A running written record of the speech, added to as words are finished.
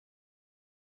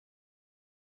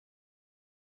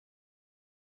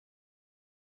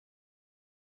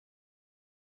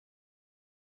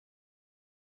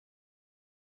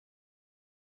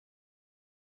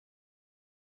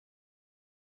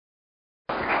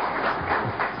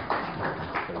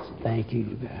Thank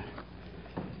you.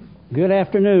 Good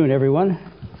afternoon, everyone.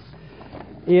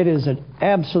 It is an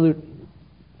absolute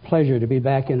pleasure to be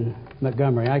back in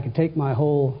Montgomery. I could take my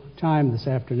whole time this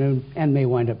afternoon, and may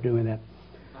wind up doing that,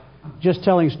 just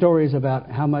telling stories about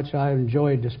how much I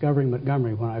enjoyed discovering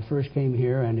Montgomery when I first came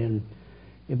here, and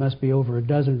it must be over a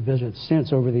dozen visits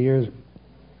since over the years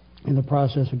in the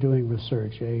process of doing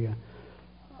research. In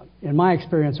my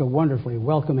experience, a wonderfully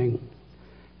welcoming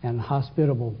and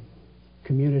hospitable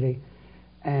community,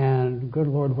 and good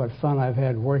Lord, what fun I've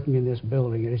had working in this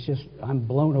building. It's just, I'm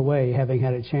blown away having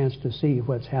had a chance to see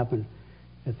what's happened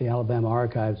at the Alabama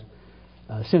Archives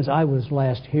since I was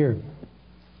last here.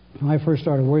 When I first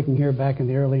started working here back in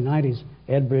the early 90s,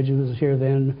 Ed Bridges was here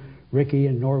then, Ricky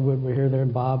and Norwood were here there,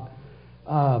 and Bob.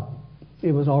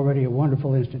 It was already a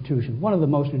wonderful institution, one of the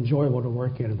most enjoyable to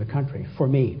work in the country for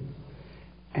me.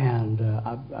 And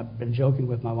I've been joking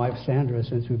with my wife Sandra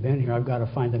since we've been here. I've got to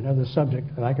find another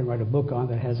subject that I can write a book on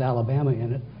that has Alabama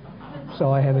in it,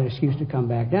 so I have an excuse to come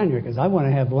back down here, because I want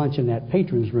to have lunch in that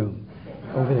patrons room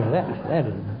over there. That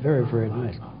is very, very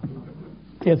nice.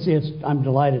 I'm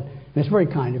delighted. And it's very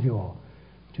kind of you all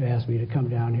to ask me to come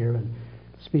down here and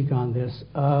speak on this.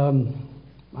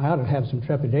 I ought to have some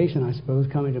trepidation, I suppose,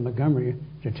 coming to Montgomery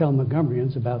to tell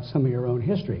Montgomeryans about some of your own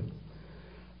history.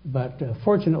 But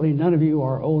fortunately, none of you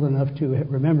are old enough to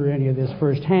remember any of this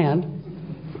firsthand.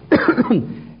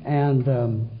 And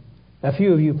a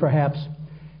few of you perhaps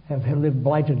have lived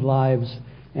blighted lives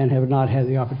and have not had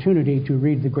the opportunity to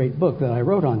read the great book that I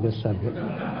wrote on this subject.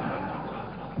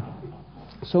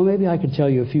 So maybe I could tell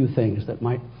you a few things that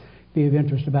might be of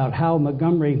interest about how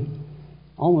Montgomery,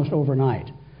 almost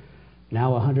overnight,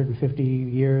 now 150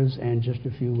 years and just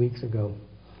a few weeks ago,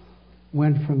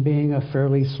 went from being a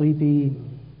fairly sleepy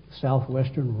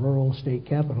southwestern rural state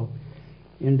capital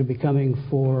into becoming,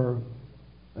 for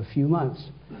a few months,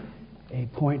 a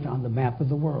point on the map of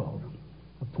the world,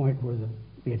 a point where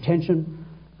the attention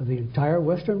of the entire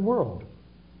Western world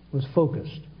was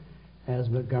focused, as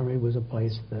Montgomery was a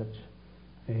place that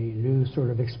a new sort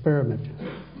of experiment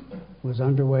was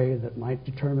underway that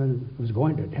was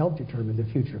going to help determine the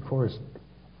future course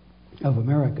of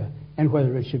America, and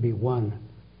whether it should be one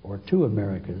or two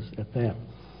Americas at that.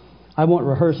 I won't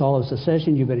rehearse all of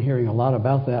secession. You've been hearing a lot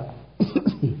about that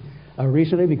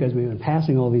recently, because we've been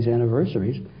passing all these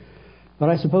anniversaries. But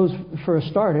I suppose for a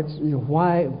start, it's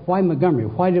why Montgomery?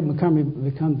 Why did Montgomery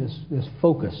become this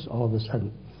focus all of a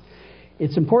sudden?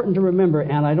 It's important to remember,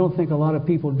 and I don't think a lot of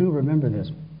people do remember this,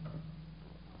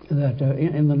 that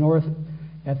in the North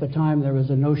at the time there was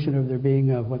a notion of there being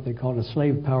what they called a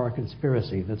slave power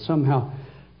conspiracy, that somehow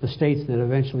the states that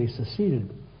eventually seceded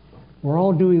were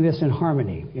all doing this in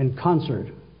harmony, in concert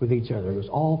with each other. It was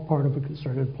all part of a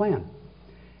concerted plan.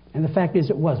 And the fact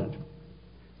is, it wasn't.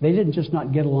 They didn't just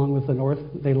not get along with the North,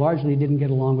 they largely didn't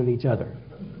get along with each other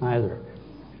either.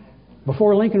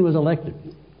 Before Lincoln was elected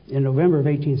in November of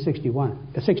 1860,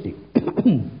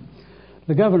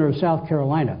 the governor of South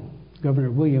Carolina,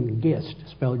 Governor William Gist,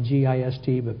 spelled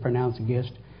G-I-S-T but pronounced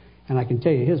Gist, and I can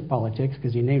tell you his politics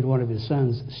because he named one of his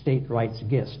sons State Rights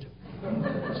Gist.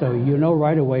 So you know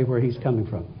right away where he's coming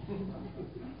from.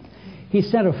 He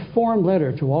sent a form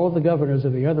letter to all of the governors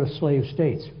of the other slave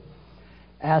states,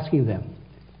 asking them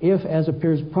if, as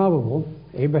appears probable,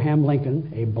 Abraham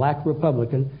Lincoln, a black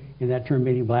Republican, in that term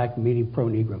meaning black, meaning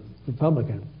pro-Negro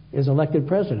Republican, is elected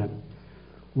president,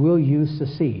 will you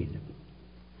secede?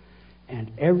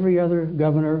 And every other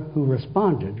governor who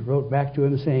responded wrote back to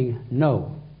him saying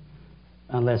no,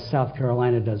 unless South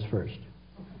Carolina does first.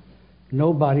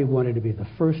 Nobody wanted to be the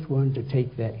first one to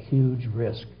take that huge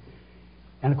risk.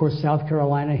 And of course, South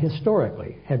Carolina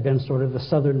historically had been sort of the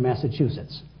southern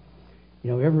Massachusetts.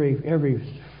 You know, every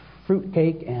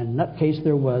fruitcake and nutcase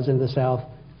there was in the South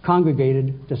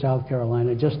congregated to South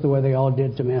Carolina, just the way they all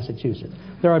did to Massachusetts.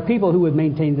 There are people who would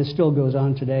maintain this still goes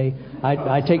on today.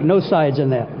 I take no sides in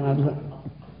that.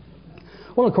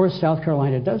 Well, of course, South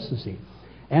Carolina does secede.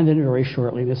 And then very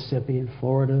shortly, Mississippi and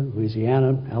Florida,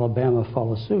 Louisiana, Alabama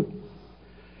follow suit.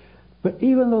 But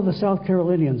even though the South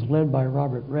Carolinians, led by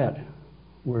Robert Rhett,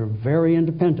 were very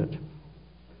independent,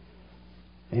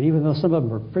 and even though some of them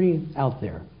were pretty out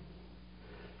there,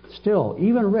 still,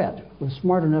 even Rhett was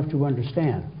smart enough to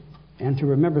understand and to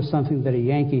remember something that a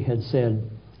Yankee had said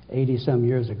 80-some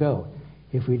years ago: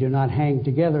 if we do not hang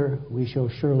together, we shall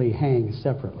surely hang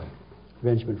separately.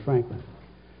 Benjamin Franklin.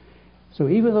 So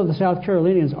even though the South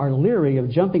Carolinians are leery of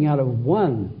jumping out of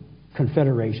one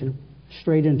confederation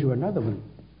straight into another one,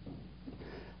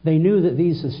 they knew that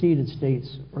these seceded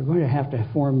states were going to have to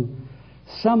form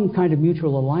some kind of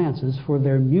mutual alliances for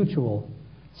their mutual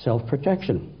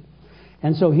self-protection.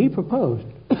 And so he proposed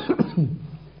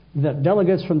that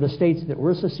delegates from the states that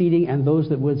were seceding and those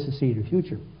that would secede in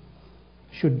future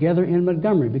should gather in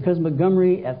Montgomery, because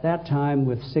Montgomery at that time,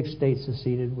 with 6 states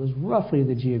seceded, was roughly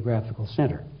the geographical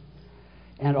center.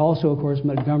 And also, of course,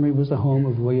 Montgomery was the home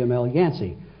of William L.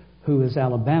 Yancey, who is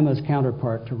Alabama's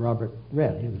counterpart to Robert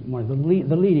Redd, one of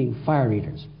the leading fire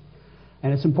eaters.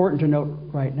 And it's important to note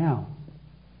right now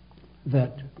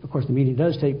that, of course, the meeting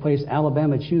does take place.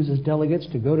 Alabama chooses delegates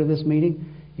to go to this meeting.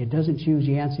 It doesn't choose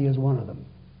Yancey as one of them,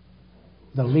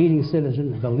 the leading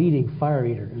citizen, the leading fire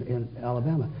eater in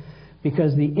Alabama.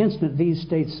 Because the instant these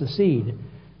states secede,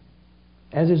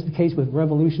 as is the case with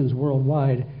revolutions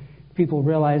worldwide, people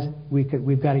realize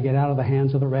we've got to get out of the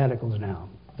hands of the radicals now.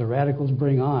 The radicals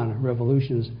bring on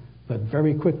revolutions, but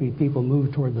very quickly people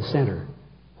move toward the center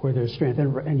where there's strength.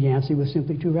 And Yancey was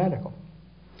simply too radical.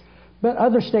 But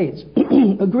other states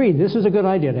agreed this is a good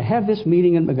idea to have this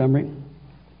meeting in Montgomery.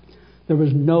 There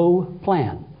was no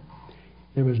plan.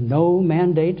 There was no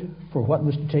mandate for what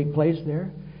was to take place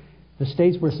there. The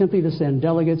states were simply to send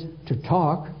delegates to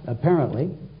talk, apparently,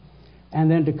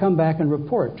 and then to come back and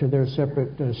report to their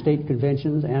separate state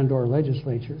conventions and or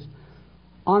legislatures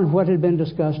on what had been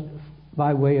discussed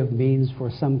by way of means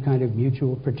for some kind of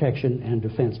mutual protection and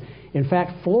defense. In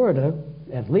fact, Florida,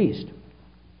 at least,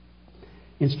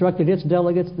 instructed its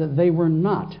delegates that they were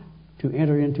not to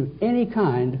enter into any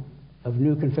kind of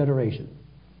new confederation.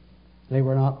 They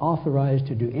were not authorized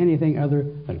to do anything other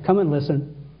than come and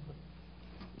listen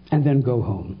and then go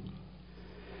home.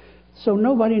 So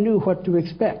nobody knew what to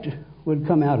expect would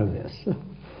come out of this.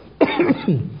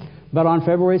 But on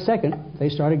February 2nd, they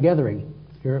started gathering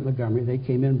here at Montgomery. They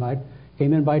came in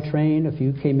by train, a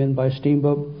few came in by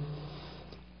steamboat.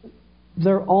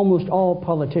 They're almost all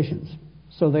politicians,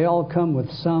 so they all come with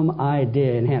some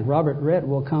idea in hand. Robert Redd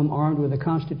will come armed with a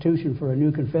constitution for a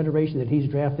new confederation that he's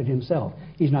drafted himself.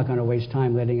 He's not going to waste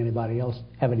time letting anybody else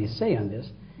have any say on this.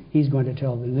 He's going to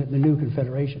tell the new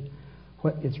confederation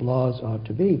what its laws ought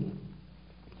to be.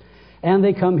 And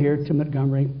they come here to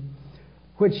Montgomery,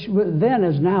 which then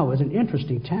as now is an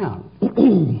interesting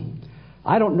town.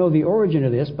 I don't know the origin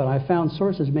of this, but I found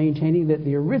sources maintaining that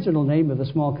the original name of the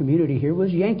small community here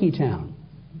was Yankeetown.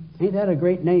 Ain't that a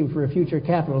great name for a future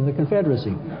capital of the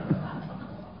Confederacy?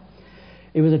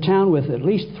 It was a town with at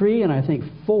least 3 and I think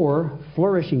 4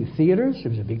 flourishing theaters. It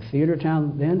was a big theater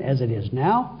town then, as it is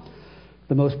now.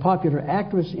 The most popular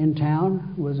actress in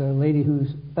town was a lady who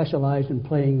specialized in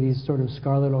playing these sort of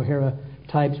Scarlett O'Hara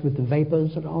types with the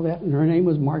vapors and all that, and her name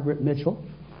was Margaret Mitchell.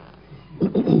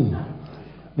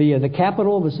 The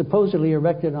Capitol was supposedly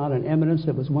erected on an eminence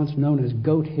that was once known as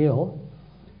Goat Hill,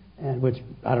 and which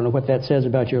I don't know what that says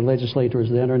about your legislators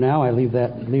then or now. I leave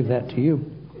that to you.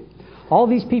 All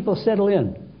these people settle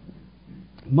in,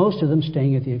 most of them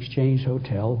staying at the Exchange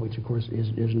Hotel, which of course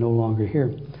is no longer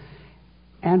here.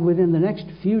 And within the next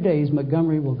few days,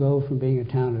 Montgomery will go from being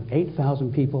a town of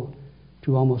 8,000 people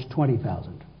to almost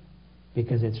 20,000.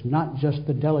 Because it's not just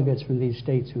the delegates from these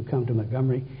states who come to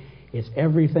Montgomery, it's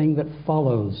everything that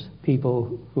follows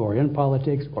people who are in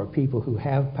politics or people who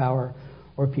have power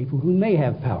or people who may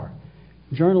have power.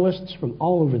 Journalists from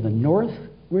all over the North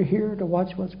were here to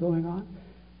watch what's going on.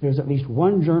 There's at least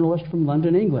one journalist from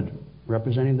London, England,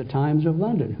 representing the Times of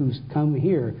London, who's come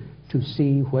here to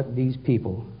see what these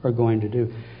people are going to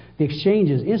do. The Exchange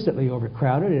is instantly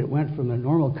overcrowded. It went from a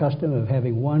normal custom of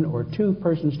having 1 or 2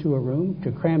 persons to a room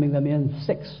to cramming them in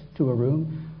 6 to a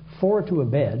room, 4 to a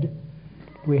bed.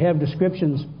 We have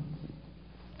descriptions,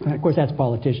 and of course that's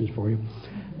politicians for you.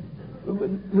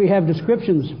 We have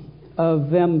descriptions of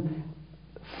them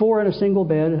 4 in a single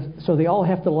bed, so they all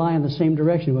have to lie in the same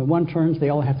direction. When one turns, they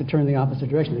all have to turn the opposite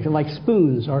direction. They're like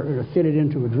spoons are fitted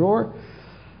into a drawer.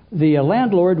 The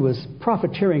landlord was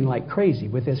profiteering like crazy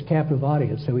with this captive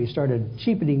audience, so he started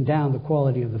cheapening down the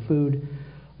quality of the food.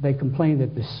 They complained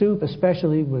that the soup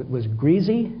especially was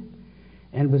greasy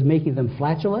and was making them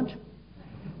flatulent.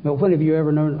 But when have you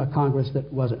ever known a Congress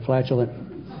that wasn't flatulent?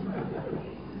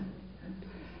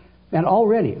 And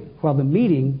already, while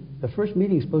the first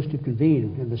meeting is supposed to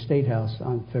convene in the State House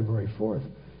on February 4th,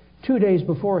 2 days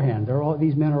beforehand,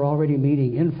 these men are already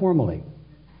meeting informally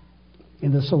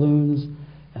in the saloons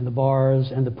and the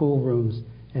bars and the pool rooms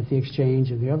at the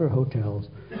Exchange and the other hotels,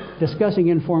 discussing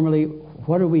informally,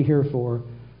 what are we here for,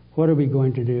 what are we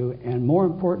going to do, and more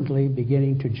importantly,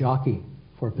 beginning to jockey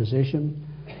for position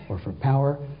or for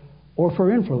power or for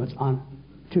influence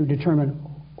to determine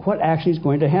what actually is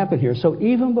going to happen here. So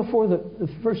even before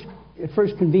it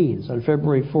first convenes on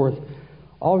February 4th,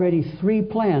 already 3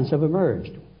 plans have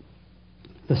emerged.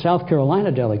 The South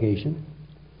Carolina delegation,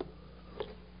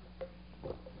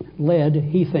 led,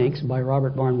 he thinks, by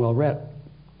Robert Barnwell Rhett,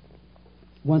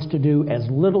 wants to do as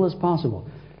little as possible.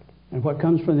 And what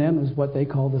comes from them is what they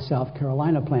call the South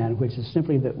Carolina plan, which is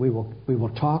simply that we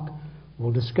will talk,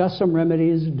 we'll discuss some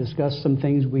remedies, discuss some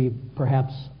things we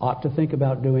perhaps ought to think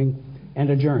about doing, and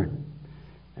adjourn.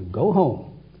 And go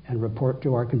home and report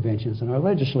to our conventions and our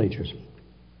legislatures.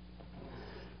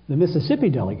 The Mississippi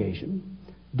delegation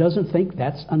doesn't think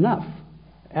that's enough.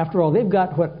 After all, they've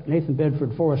got what Nathan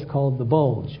Bedford Forrest called the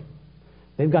bulge.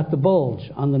 They've got the bulge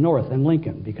on the north and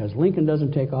Lincoln, because Lincoln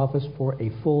doesn't take office for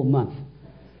a full month.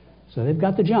 So they've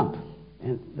got the jump.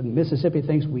 And the Mississippi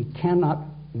thinks we cannot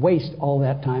waste all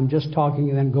that time just talking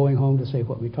and then going home to say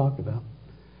what we talked about.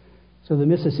 So the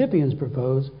Mississippians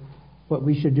propose what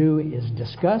we should do is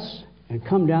discuss and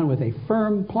come down with a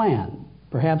firm plan,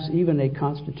 perhaps even a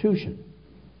constitution,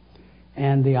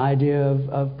 and the idea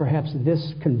of perhaps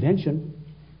this convention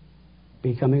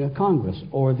becoming a Congress,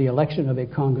 or the election of a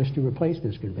Congress to replace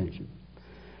this convention.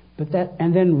 But that,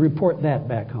 and then report that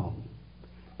back home.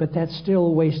 But that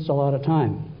still wastes a lot of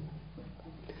time.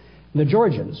 The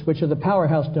Georgians, which are the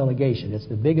powerhouse delegation, it's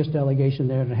the biggest delegation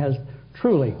there, and it has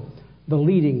truly the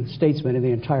leading statesmen in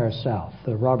the entire South,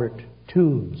 the Robert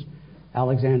Toombs,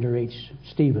 Alexander H.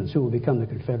 Stephens, who will become the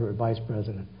Confederate vice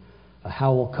president,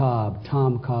 Howell Cobb,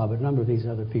 Tom Cobb, a number of these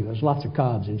other people. There's lots of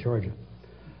Cobbs in Georgia.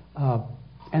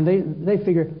 And they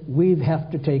figure we have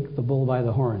to take the bull by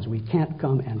the horns. We can't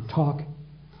come and talk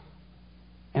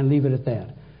and leave it at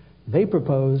that. They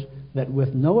propose that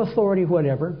with no authority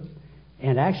whatever,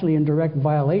 and actually in direct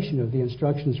violation of the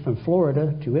instructions from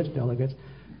Florida to its delegates,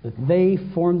 that they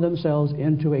form themselves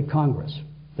into a Congress,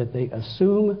 that they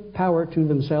assume power to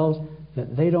themselves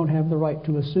that they don't have the right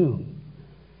to assume,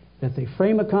 that they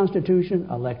frame a constitution,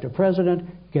 elect a president,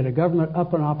 get a government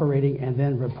up and operating, and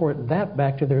then report that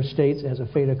back to their states as a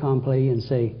fait accompli and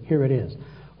say, here it is.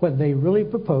 What they really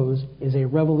propose is a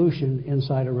revolution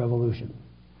inside a revolution.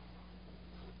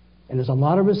 And there's a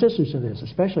lot of resistance to this,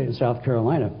 especially in South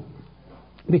Carolina,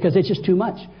 because it's just too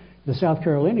much. The South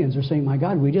Carolinians are saying, my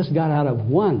God, we just got out of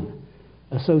one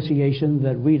association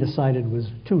that we decided was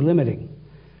too limiting.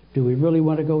 Do we really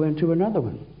want to go into another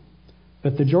one?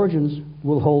 But the Georgians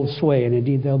will hold sway, and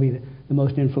indeed they'll be the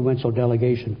most influential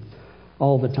delegation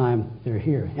all the time they're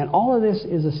here. And all of this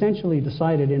is essentially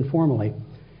decided informally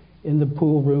in the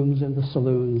pool rooms and the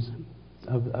saloons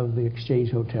of the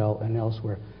Exchange Hotel and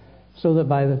elsewhere, so that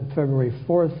by the February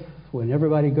 4th, when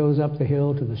everybody goes up the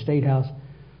hill to the State House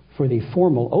for the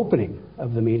formal opening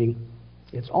of the meeting,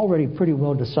 it's already pretty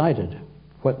well decided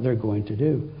what they're going to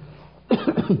do.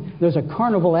 There's a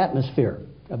carnival atmosphere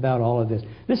about all of this.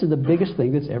 This is the biggest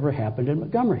thing that's ever happened in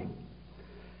Montgomery.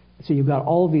 So you've got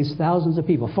all these thousands of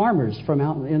people. Farmers from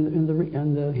out in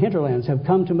the hinterlands have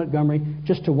come to Montgomery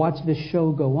just to watch this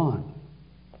show go on.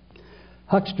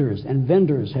 Hucksters and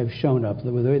vendors have shown up. They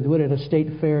would at a state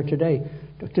fair today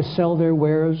to sell their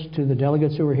wares to the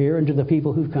delegates who are here and to the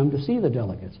people who've come to see the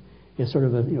delegates. It's sort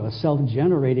of a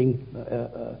self-generating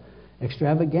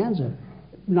extravaganza.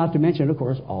 Not to mention, of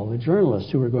course, all the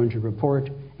journalists who are going to report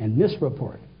and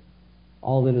misreport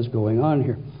all that is going on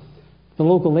here. The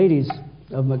local ladies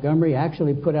of Montgomery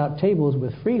actually put out tables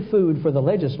with free food for the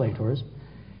legislators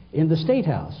in the State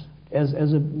House as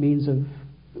a means of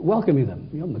welcoming them.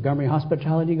 Montgomery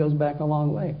hospitality goes back a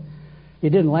long way. It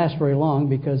didn't last very long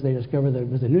because they discovered that it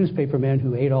was the newspapermen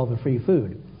who ate all the free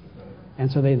food.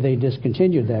 And so they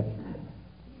discontinued that.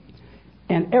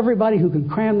 And everybody who can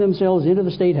cram themselves into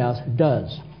the State House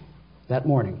does that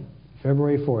morning,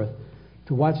 February 4th,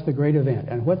 to watch the great event.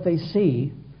 And what they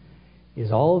see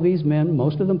is all of these men,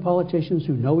 most of them politicians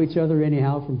who know each other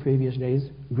anyhow from previous days,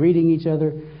 greeting each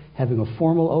other, having a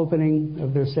formal opening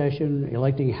of their session,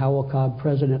 electing Howell Cobb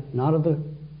president, not of the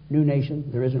new nation,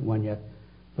 there isn't one yet,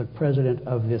 but president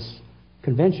of this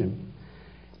convention.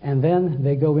 And then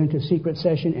they go into secret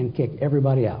session and kick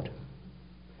everybody out.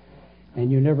 And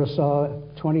you never saw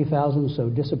 20,000 so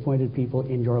disappointed people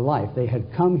in your life. They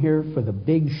had come here for the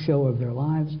big show of their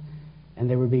lives, and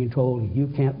they were being told, you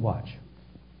can't watch.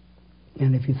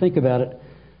 And if you think about it,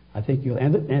 I think you'll...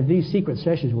 And these secret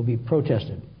sessions will be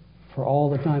protested for all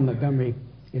the time Montgomery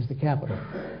is the capital.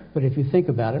 But if you think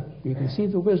about it, you can see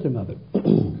the wisdom of it.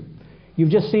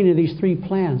 You've just seen in these three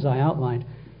plans I outlined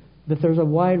that there's a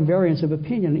wide variance of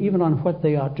opinion even on what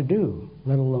they ought to do,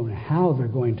 let alone how they're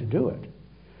going to do it.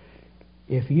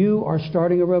 If you are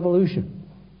starting a revolution,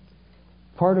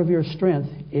 part of your strength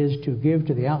is to give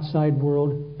to the outside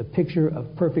world the picture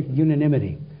of perfect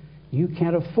unanimity. You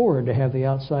can't afford to have the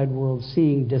outside world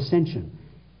seeing dissension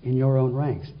in your own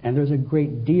ranks. And there's a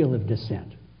great deal of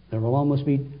dissent. There will almost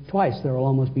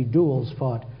be duels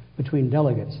fought between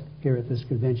delegates here at this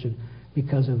convention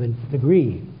because of the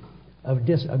degree of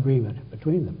disagreement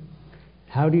between them.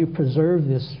 How do you preserve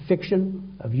this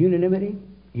fiction of unanimity?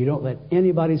 You don't let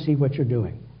anybody see what you're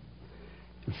doing.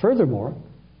 And furthermore,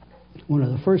 one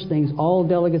of the first things all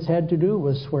delegates had to do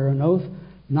was swear an oath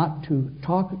not to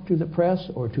talk to the press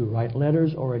or to write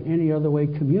letters or in any other way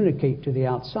communicate to the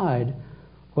outside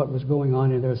what was going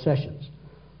on in their sessions,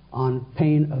 on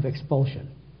pain of expulsion.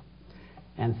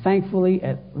 And thankfully,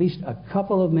 at least a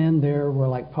couple of men there were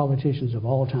like politicians of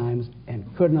all times and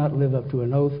could not live up to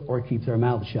an oath or keep their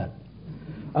mouths shut.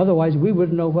 Otherwise, we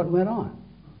wouldn't know what went on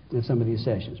in some of these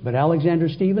sessions. But Alexander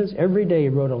Stephens every day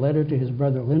wrote a letter to his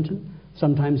brother Linton.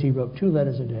 Sometimes he wrote 2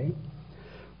 letters a day.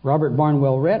 Robert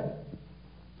Barnwell Rhett,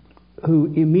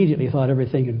 who immediately thought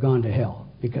everything had gone to hell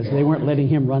because they weren't letting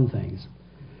him run things,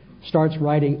 starts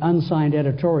writing unsigned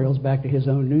editorials back to his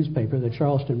own newspaper, the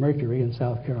Charleston Mercury in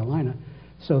South Carolina.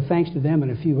 So thanks to them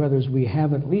and a few others, we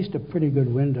have at least a pretty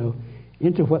good window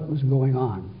into what was going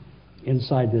on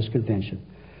inside this convention.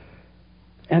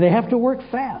 And they have to work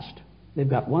fast. They've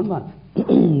got 1 month.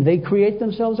 They create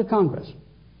themselves a Congress,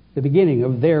 the beginning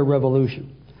of their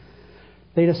revolution.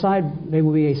 They decide they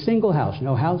will be a single House,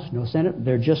 no Senate.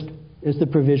 They're just is the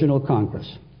provisional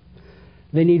Congress.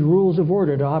 They need rules of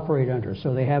order to operate under,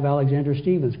 so they have Alexander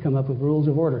Stephens come up with rules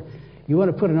of order. You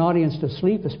want to put an audience to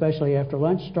sleep, especially after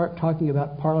lunch, start talking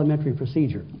about parliamentary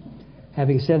procedure.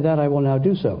 Having said that, I will now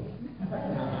do so,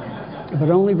 but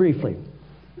only briefly.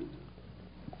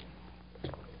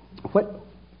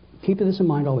 Keep this in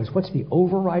mind always. What's the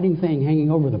overriding thing hanging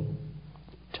over them?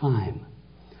 Time.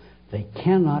 They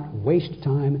cannot waste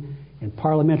time in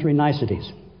parliamentary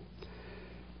niceties.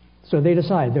 So they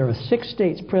decide there are 6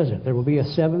 states present. There will be a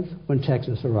 7th when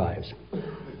Texas arrives.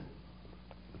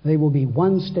 They will be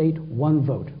 1 state, 1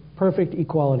 vote. Perfect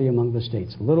equality among the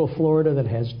states. Little Florida that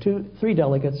has 3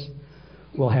 delegates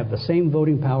will have the same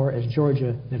voting power as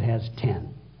Georgia that has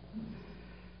 10.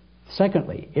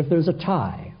 Secondly, if there's a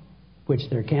tie, which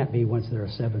there can't be once there are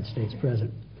 7 states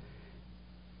present,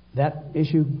 that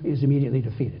issue is immediately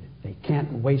defeated. They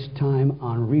can't waste time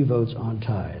on revotes on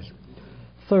ties.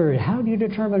 Third, how do you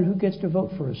determine who gets to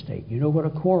vote for a state? You know what a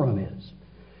quorum is.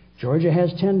 Georgia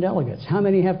has 10 delegates. How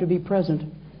many have to be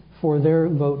present for their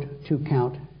vote to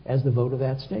count as the vote of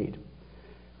that state?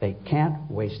 They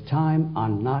can't waste time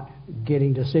on not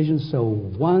getting decisions, so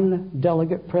 1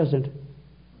 delegate present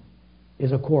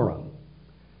is a quorum,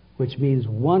 which means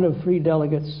 1 of 3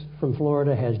 delegates from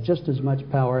Florida has just as much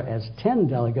power as 10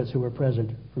 delegates who are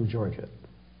present from Georgia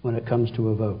when it comes to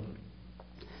a vote.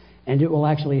 And it will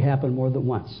actually happen more than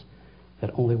once,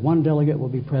 that only 1 delegate will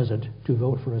be present to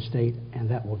vote for a state, and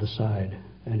that will decide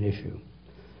an issue.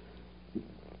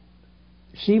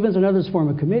 Stephens and others form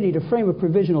a committee to frame a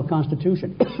provisional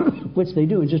constitution, which they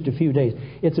do in just a few days.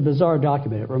 It's a bizarre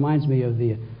document. It reminds me of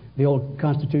the old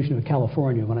Constitution of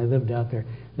California when I lived out there.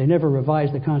 They never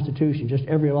revised the Constitution. Just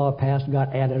every law passed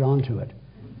got added onto it.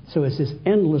 So it's this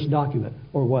endless document,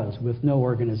 or was, with no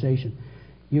organization.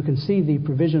 You can see the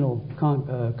provisional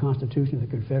Constitution of the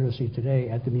Confederacy today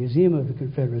at the Museum of the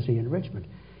Confederacy in Richmond.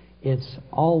 It's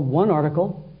all 1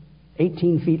 article,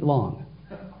 18 feet long.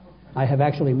 I have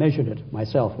actually measured it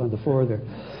myself on the floor there.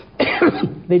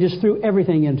 They just threw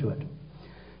everything into it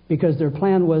because their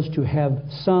plan was to have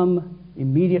some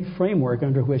immediate framework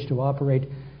under which to operate,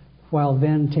 while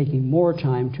then taking more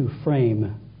time to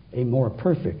frame a more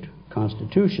perfect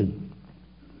constitution.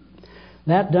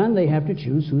 That done, they have to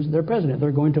choose who's their president.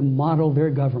 They're going to model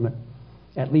their government,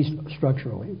 at least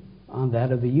structurally, on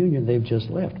that of the Union they've just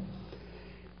left.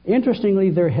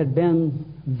 Interestingly, there had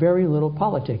been very little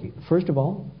politicking. First of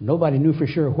all, nobody knew for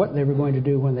sure what they were going to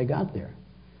do when they got there.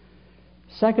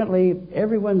 Secondly,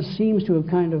 everyone seems to have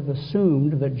kind of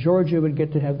assumed that Georgia would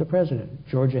get to have the president.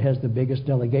 Georgia has the biggest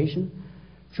delegation.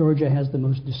 Georgia has the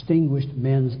most distinguished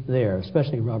men there,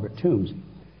 especially Robert Toombs,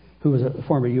 who was a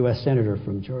former U.S. Senator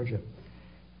from Georgia.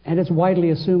 And it's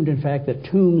widely assumed, in fact, that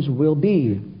Toombs will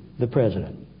be the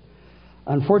president.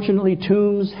 Unfortunately,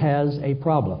 Toombs has a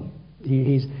problem.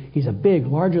 He's a big,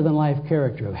 larger-than-life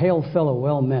character, a hail fellow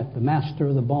well met, the master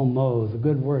of the bon mot, the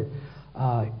good word.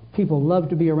 People love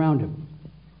to be around him.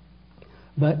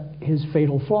 But his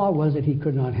fatal flaw was that he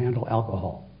could not handle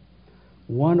alcohol.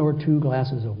 1 or 2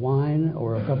 glasses of wine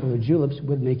or a couple of juleps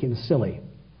would make him silly.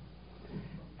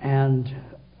 And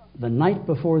the night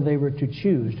before they were to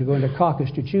go into caucus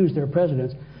to choose their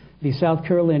presidents, the South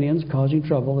Carolinians, causing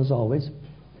trouble as always,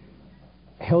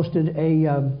 hosted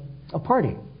a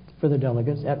party for the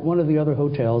delegates at one of the other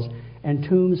hotels, and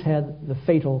Toombs had the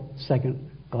fatal 2nd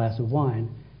glass of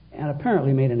wine and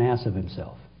apparently made an ass of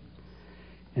himself.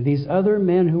 And these other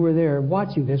men who were there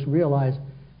watching this realized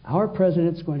our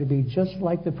president's going to be just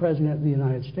like the President of the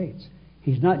United States.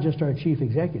 He's not just our chief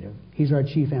executive, he's our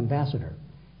chief ambassador.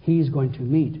 He's going to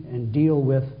meet and deal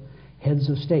with heads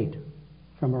of state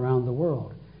from around the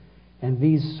world. And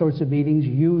these sorts of meetings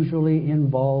usually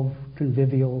involve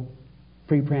convivial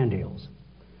preprandials.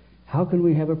 How can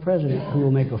we have a president who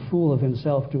will make a fool of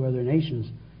himself to other nations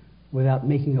without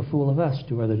making a fool of us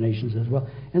to other nations as well?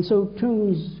 And so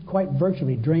Toombs quite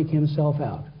virtually drank himself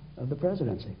out of the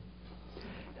presidency.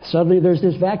 Suddenly there's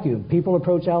this vacuum. People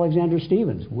approach Alexander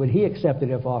Stephens. Would he accept it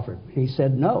if offered? He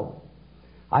said no.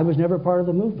 I was never part of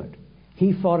the movement.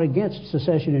 He fought against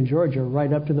secession in Georgia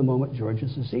right up to the moment Georgia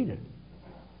seceded.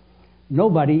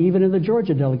 Nobody, even in the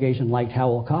Georgia delegation, liked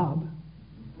Howell Cobb.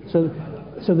 So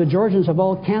the Georgians have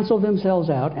all canceled themselves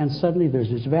out, and suddenly there's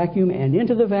this vacuum, and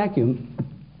into the vacuum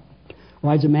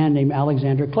rides a man named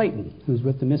Alexander Clayton, who's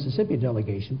with the Mississippi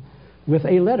delegation, with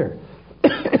a letter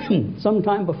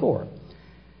sometime before,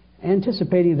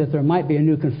 anticipating that there might be a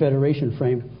new Confederation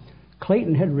framed.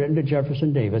 Clayton had written to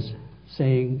Jefferson Davis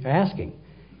asking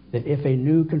that if a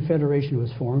new Confederation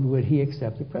was formed, would he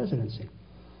accept the presidency?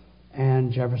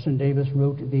 And Jefferson Davis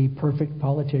wrote the perfect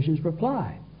politician's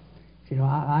reply. You know,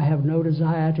 I have no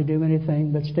desire to do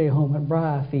anything but stay home at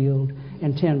Briarfield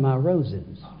and tend my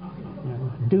roses. You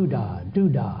know, doo-dah,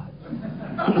 doo-dah.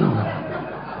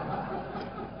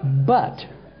 But,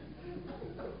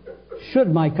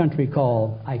 should my country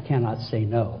call, I cannot say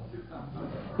no.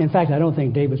 In fact, I don't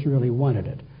think Davis really wanted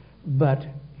it. But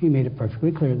he made it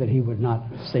perfectly clear that he would not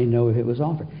say no if it was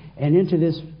offered. And into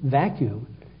this vacuum,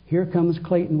 here comes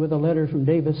Clayton with a letter from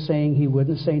Davis saying he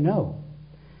wouldn't say no.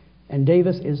 And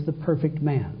Davis is the perfect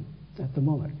man at the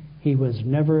moment. He was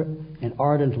never an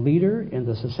ardent leader in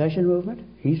the secession movement.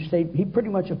 He pretty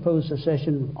much opposed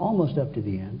secession almost up to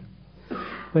the end.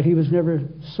 But he was never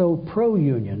so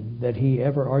pro-union that he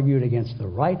ever argued against the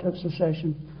right of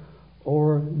secession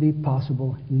or the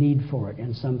possible need for it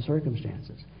in some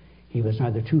circumstances. He was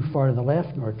neither too far to the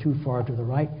left nor too far to the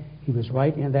right. He was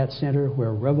right in that center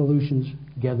where revolutions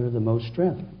gather the most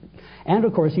strength. And,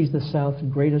 of course, he's the South's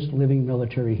greatest living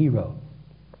military hero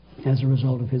as a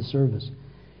result of his service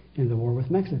in the war with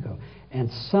Mexico.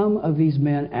 And some of these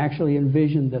men actually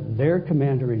envisioned that their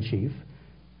commander-in-chief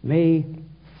may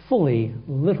fully,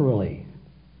 literally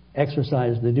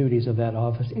exercise the duties of that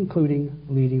office, including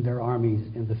leading their armies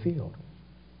in the field.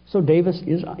 So Davis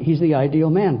he's the ideal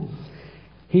man.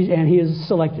 He is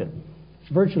selected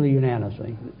virtually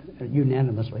unanimously.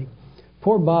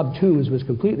 Poor Bob Toombs was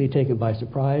completely taken by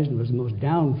surprise and was the most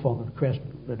downcast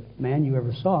man you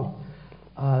ever saw.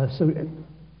 So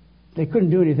they couldn't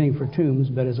do anything for Toombs,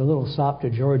 but as a little sop to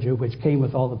Georgia, which came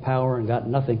with all the power and got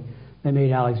nothing, they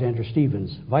made Alexander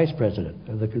Stephens vice president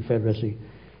of the Confederacy.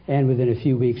 And within a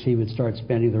few weeks, he would start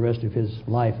spending the rest of his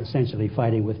life essentially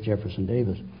fighting with Jefferson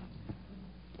Davis.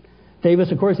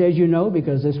 Davis, of course, as you know,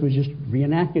 because this was just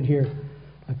reenacted here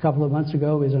a couple of months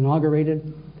ago, is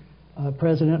inaugurated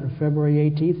president on February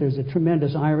 18th. There's a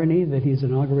tremendous irony that he's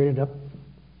inaugurated up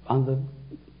on the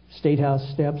State House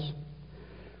steps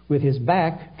with his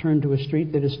back turned to a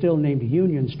street that is still named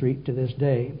Union Street to this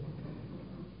day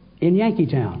in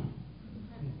Yankeetown.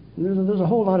 And there's a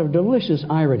whole lot of delicious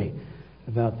irony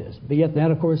about this. But yet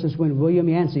that, of course, is when William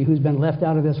Yancey, who's been left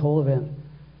out of this whole event,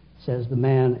 says the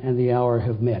man and the hour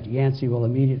have met. Yancey will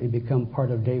immediately become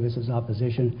part of Davis's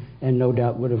opposition and no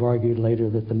doubt would have argued later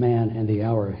that the man and the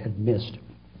hour had missed.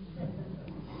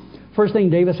 First thing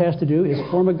Davis has to do is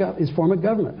form a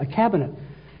government, a cabinet.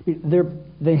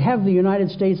 They have the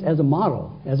United States as a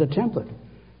model, as a template,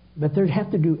 but they have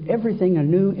to do everything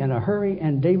anew in a hurry,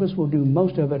 and Davis will do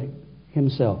most of it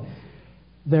himself.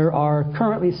 There are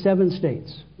currently 7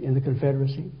 states in the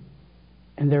Confederacy,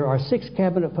 and there are 6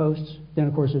 cabinet posts. Then,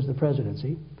 of course, there's the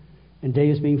presidency. And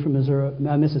Davis, being from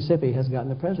Mississippi, has gotten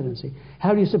the presidency.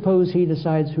 How do you suppose he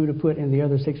decides who to put in the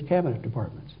other 6 cabinet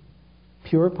departments?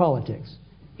 Pure politics.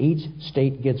 Each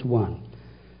state gets one.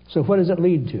 So what does it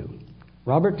lead to?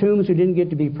 Robert Toombs, who didn't get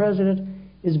to be president,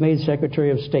 is made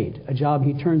Secretary of State, a job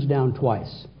he turns down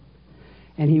twice.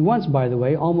 And he once, by the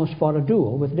way, almost fought a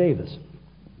duel with Davis.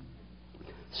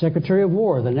 Secretary of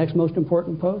War, the next most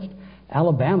important post.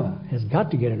 Alabama has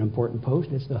got to get an important post.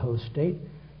 It's the host state.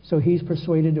 So he's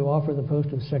persuaded to offer the post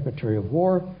of Secretary of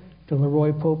War to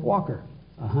Leroy Pope Walker,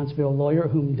 a Huntsville lawyer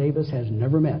whom Davis has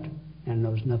never met and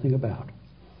knows nothing about.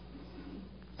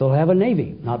 They'll have a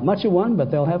Navy. Not much of one, but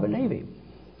they'll have a Navy.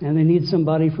 And they need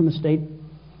somebody from a state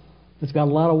that's got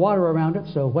a lot of water around it,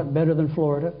 so what better than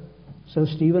Florida? So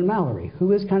Stephen Mallory,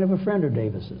 who is kind of a friend of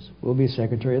Davis's, will be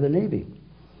Secretary of the Navy.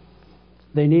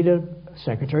 They need a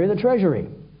Secretary of the Treasury.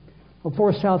 Well,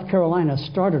 poor South Carolina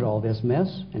started all this mess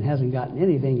and hasn't gotten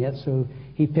anything yet, so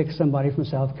he picked somebody from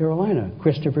South Carolina,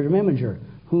 Christopher Memminger,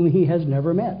 whom he has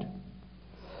never met.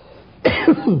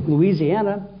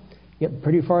 Louisiana, get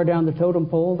pretty far down the totem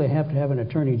pole. They have to have an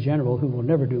attorney general who will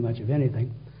never do much of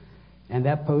anything. And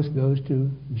that post goes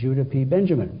to Judah P.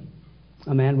 Benjamin,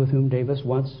 a man with whom Davis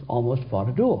once almost fought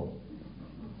a duel.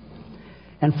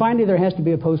 And finally, there has to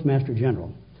be a postmaster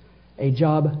general, a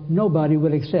job nobody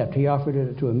would accept. He offered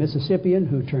it to a Mississippian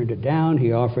who turned it down.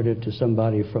 He offered it to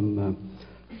somebody from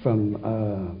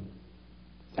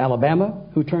Alabama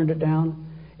who turned it down.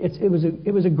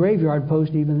 It was a graveyard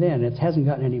post even then. It hasn't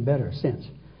gotten any better since.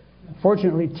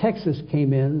 Fortunately, Texas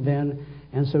came in then,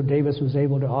 and so Davis was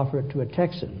able to offer it to a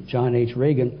Texan, John H.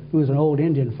 Reagan, who was an old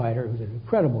Indian fighter, who was an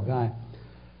incredible guy,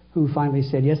 who finally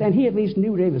said yes, and he at least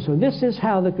knew Davis. So this is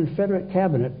how the Confederate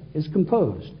cabinet is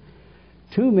composed.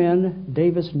 2 men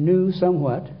Davis knew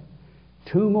somewhat,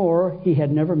 2 more he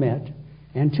had never met,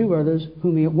 and 2 others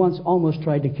whom he once almost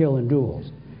tried to kill in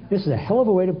duels. This is a hell of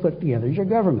a way to put together your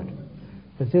government.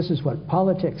 But this is what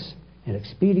politics and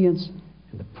expedience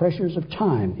and the pressures of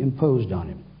time imposed on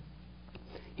him.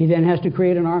 He then has to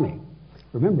create an army.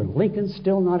 Remember, Lincoln's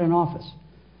still not in office.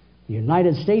 The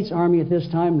United States Army at this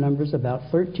time numbers about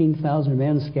 13,000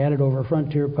 men scattered over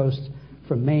frontier posts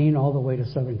from Maine all the way to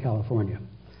Southern California.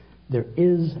 There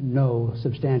is no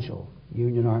substantial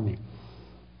Union Army.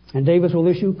 And Davis will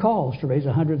issue calls to raise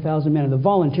 100,000 men, and the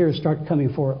volunteers start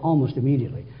coming forward almost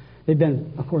immediately. They've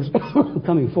been, of course,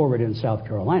 coming forward in South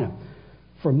Carolina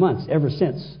for months, ever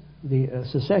since the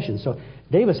secession. So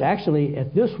Davis actually,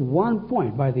 at this one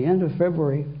point, by the end of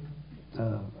February,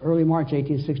 early March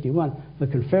 1861, the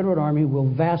Confederate Army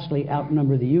will vastly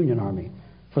outnumber the Union Army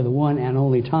for the one and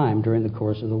only time during the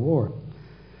course of the war.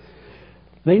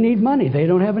 They need money. They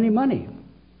don't have any money.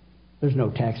 There's no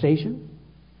taxation.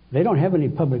 They don't have any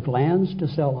public lands to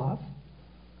sell off.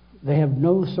 They have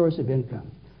no source of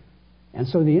income. And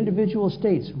so the individual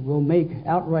states will make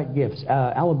outright gifts.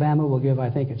 Alabama will give, I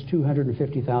think it's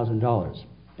 $250,000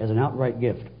 as an outright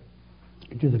gift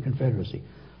to the Confederacy.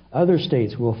 Other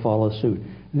states will follow suit.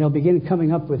 And they'll begin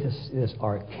coming up with this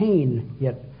arcane,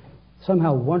 yet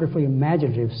somehow wonderfully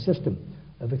imaginative system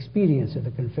of expedients that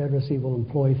the Confederacy will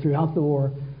employ throughout the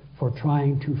war for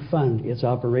trying to fund its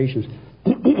operations.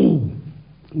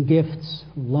 Gifts,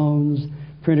 loans,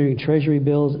 printing treasury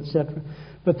bills, etc.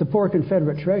 But the poor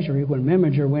Confederate Treasury, when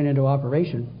Memminger went into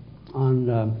operation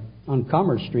on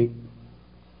Commerce Street,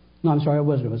 no, I'm sorry, it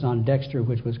wasn't. It was on Dexter,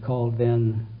 which was called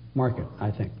then Market,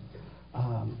 I think.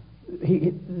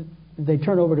 They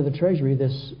turn over to the Treasury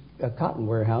this cotton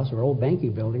warehouse or old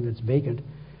banking building that's vacant,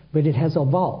 but it has a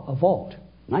vault,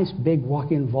 nice big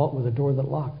walk-in vault with a door that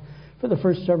locked. For the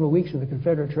first several weeks of the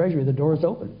Confederate Treasury, the door's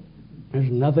open. There's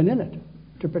nothing in it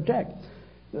to protect.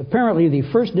 Apparently, the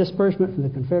first disbursement from the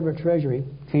Confederate Treasury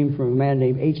came from a man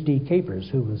named H.D. Capers,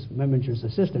 who was Memminger's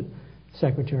assistant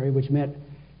secretary, which meant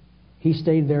he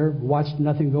stayed there, watched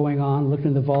nothing going on, looked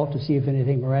in the vault to see if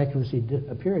anything miraculously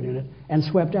appeared in it, and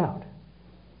swept out.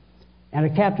 And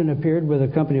a captain appeared with a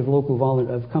company of local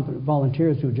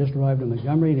volunteers who had just arrived in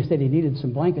Montgomery, and he said he needed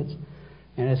some blankets.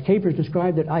 And as Capers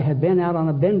described it, I had been out on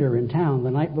a bender in town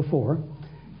the night before,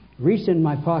 reached in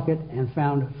my pocket and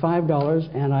found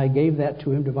 $5, and I gave that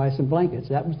to him to buy some blankets.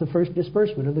 That was the first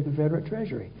disbursement of the Confederate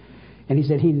Treasury. And he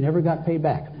said he never got paid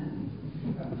back.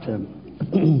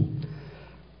 But,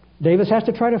 Davis has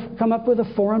to try to come up with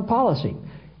a foreign policy.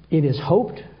 It is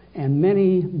hoped, and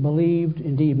many believed,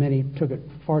 indeed many took it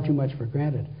far too much for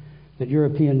granted, that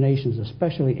European nations,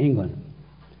 especially England,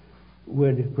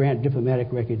 would grant diplomatic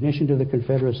recognition to the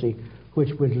Confederacy, which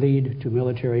would lead to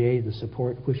military aid and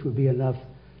support, which would be enough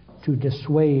to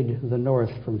dissuade the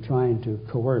North from trying to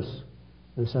coerce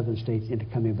the Southern states into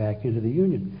coming back into the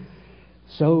Union.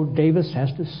 So Davis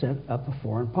has to set up a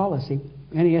foreign policy,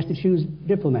 and he has to choose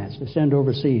diplomats to send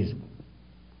overseas.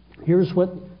 Here's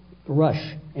what rush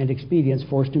and expedience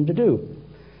forced him to do.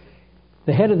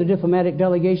 The head of the diplomatic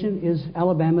delegation is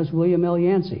Alabama's William L.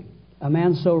 Yancey, a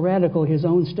man so radical his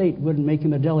own state wouldn't make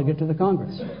him a delegate to the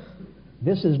Congress.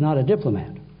 This is not a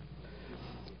diplomat.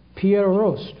 Pierre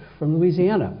Rost from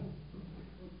Louisiana,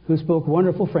 who spoke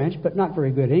wonderful French but not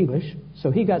very good English,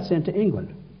 so he got sent to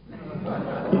England.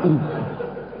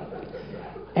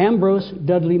 Ambrose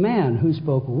Dudley Mann, who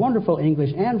spoke wonderful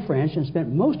English and French and spent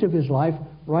most of his life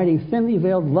writing thinly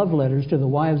veiled love letters to the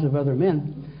wives of other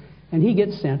men, and he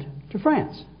gets sent to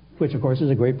France, which of course is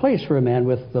a great place for a man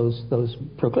with those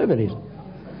proclivities.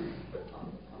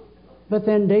 But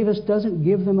then Davis doesn't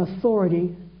give them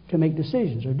authority to make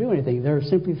decisions or do anything. They're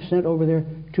simply sent over there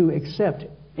to accept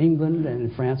England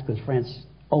and France, because France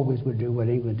always would do what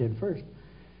England did first,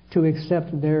 to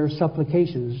accept their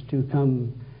supplications to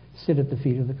come sit at the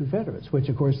feet of the Confederates, which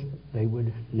of course they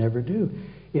would never do.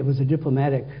 It was a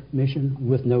diplomatic mission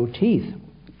with no teeth.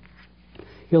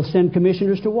 He'll send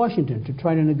commissioners to Washington to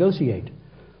try to negotiate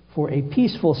for a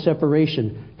peaceful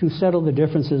separation to settle the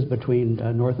differences between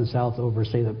North and South over,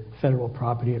 say, the federal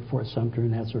property at Fort Sumter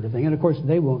and that sort of thing. And, of course,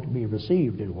 they won't be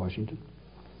received in Washington.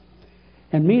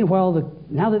 And meanwhile,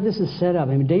 now that this is set up,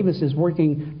 I mean, Davis is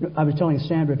working. I was telling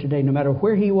Sandra today, no matter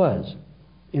where he was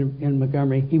in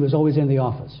Montgomery, he was always in the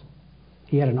office.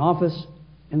 He had an office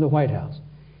in the White House.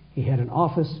 He had an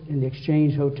office in the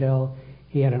Exchange Hotel.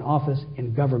 He had an office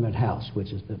in Government House,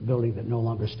 which is the building that no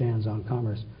longer stands on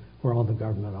Commerce, where all the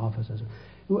government offices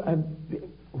are.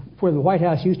 Where the White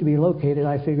House used to be located,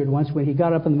 I figured once when he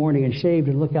got up in the morning and shaved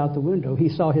and looked out the window, he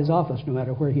saw his office no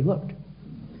matter where he looked.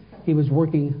 He was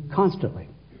working constantly.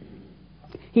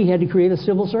 He had to create a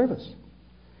civil service.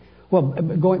 Well,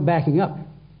 backing up,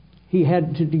 he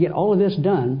had to get all of this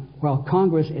done while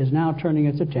Congress is now turning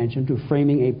its attention to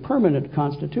framing a permanent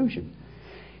constitution.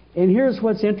 And here's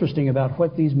what's interesting about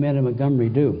what these men in Montgomery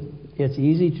do. It's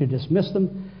easy to dismiss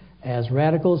them as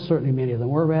radicals. Certainly many of them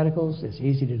were radicals. It's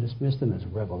easy to dismiss them as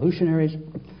revolutionaries.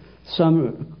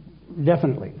 Some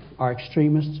definitely are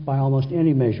extremists by almost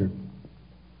any measure.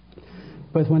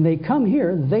 But when they come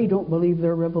here, they don't believe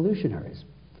they're revolutionaries.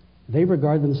 They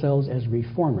regard themselves as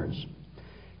reformers.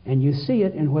 And you see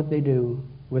it in what they do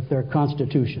with their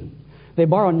Constitution. They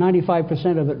borrow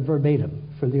 95% of it verbatim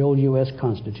from the old U.S.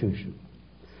 Constitution.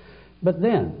 But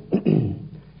then,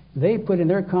 they put in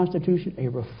their Constitution a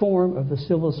reform of the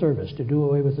civil service to do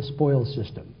away with the spoils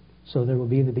system. So there will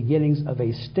be the beginnings of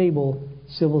a stable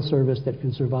civil service that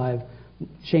can survive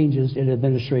changes in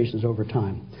administrations over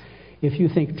time. If you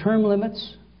think term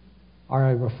limits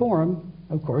are a reform,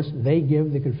 of course, they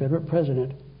give the Confederate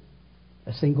president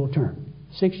a single term,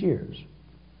 6 years.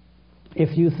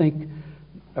 If you think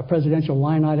a presidential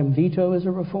line item veto is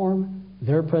a reform,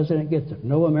 their president gets it.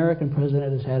 No American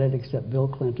president has had it except Bill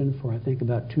Clinton for, I think,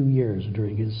 about 2 years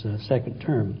during his second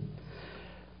term.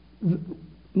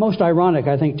 Most ironic,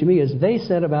 I think, to me, is they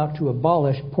set about to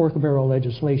abolish pork barrel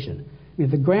legislation. I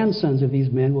mean, the grandsons of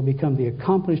these men will become the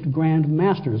accomplished grand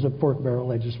masters of pork barrel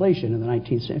legislation in the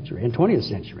 19th century and 20th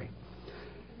century.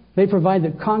 They provide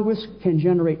that Congress can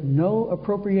generate no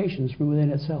appropriations from within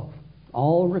itself.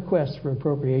 All requests for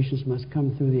appropriations must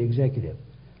come through the executive.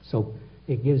 So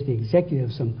it gives the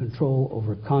executive some control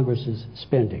over Congress's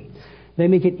spending. They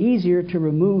make it easier to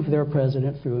remove their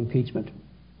president through impeachment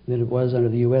than it was under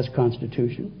the U.S.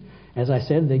 Constitution. As I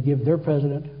said, they give their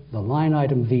president the line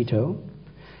item veto,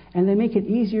 and they make it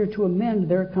easier to amend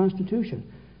their Constitution.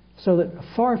 So that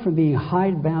far from being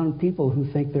hidebound people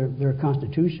who think their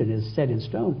Constitution is set in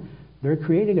stone, they're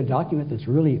creating a document that's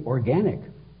really organic,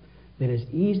 that is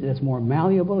easy, that's more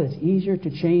malleable, it's easier to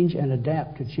change and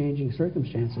adapt to changing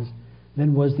circumstances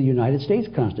than was the United States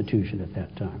Constitution at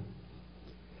that time.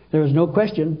 There is no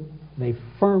question they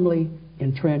firmly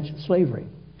entrenched slavery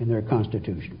in their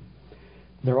Constitution.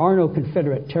 There are no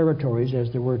Confederate territories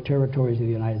as there were territories of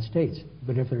the United States.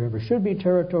 But if there ever should be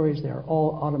territories, they are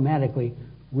all automatically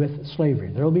with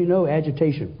slavery. There will be no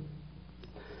agitation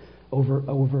over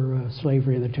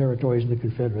slavery in the territories of the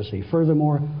Confederacy.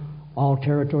 Furthermore, all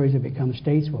territories that become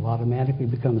states will automatically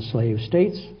become slave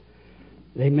states.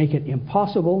 They make it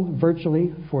impossible,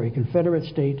 virtually, for a Confederate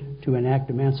state to enact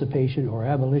emancipation or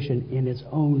abolition in its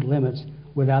own limits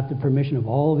without the permission of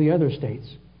all the other states,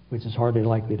 which is hardly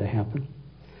likely to happen.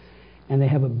 And they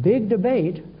have a big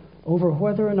debate over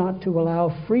whether or not to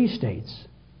allow free states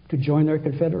to join their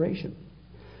confederation.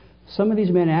 Some of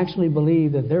these men actually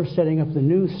believe that they're setting up the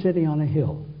new city on a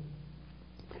hill,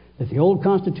 that the old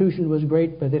Constitution was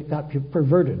great, but it got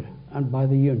perverted by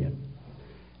the Union.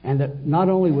 And that not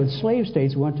only would slave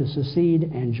states want to secede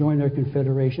and join their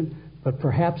confederation, but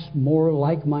perhaps more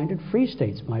like-minded free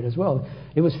states might as well.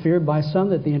 It was feared by some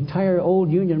that the entire old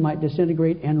Union might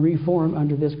disintegrate and reform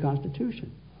under this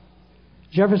Constitution.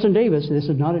 Jefferson Davis, this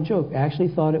is not a joke, actually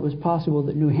thought it was possible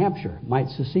that New Hampshire might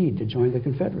secede to join the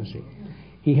Confederacy.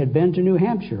 He had been to New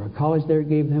Hampshire. A college there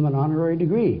gave them an honorary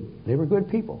degree. They were good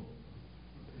people.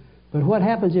 But what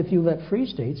happens if you let free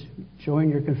states join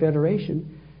your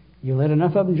confederation? You let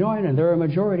enough of them join, and they're a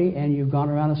majority, and you've gone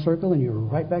around a circle, and you're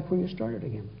right back where you started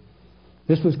again.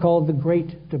 This was called the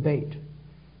Great Debate.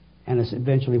 And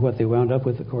eventually what they wound up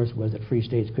with, of course, was that free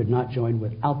states could not join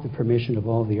without the permission of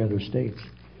all the other states.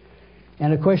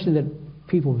 And a question that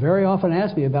people very often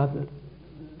ask me about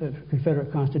the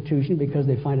Confederate Constitution, because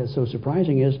they find it so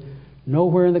surprising, is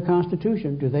nowhere in the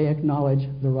Constitution do they acknowledge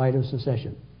the right of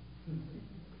secession.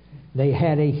 They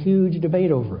had a huge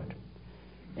debate over it,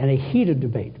 and a heated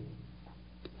debate.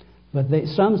 But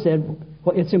some said,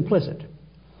 well, it's implicit.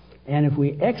 And if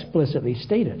we explicitly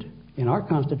state it in our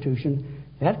Constitution,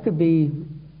 That could be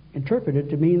interpreted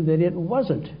to mean that it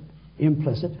wasn't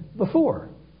implicit before.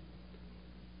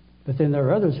 But then there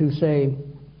are others who say,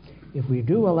 if we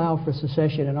do allow for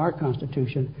secession in our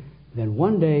Constitution, then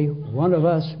one day one of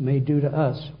us may do to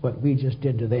us what we just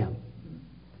did to them.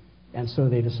 And so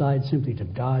they decide simply to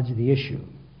dodge the issue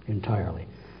entirely.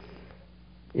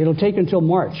 It'll take until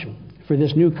March for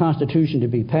this new Constitution to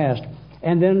be passed,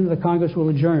 and then the Congress will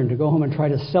adjourn to go home and try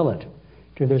to sell it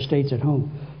to their states at home,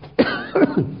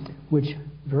 which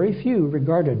very few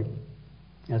regarded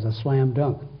as a slam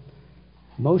dunk.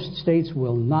 Most states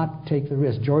will not take the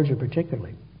risk, Georgia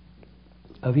particularly,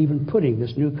 of even putting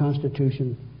this new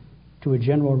Constitution to a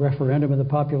general referendum of the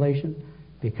population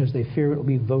because they fear it will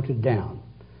be voted down.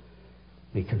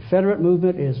 The Confederate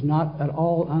movement is not at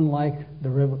all unlike the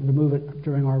movement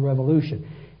during our Revolution.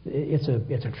 It's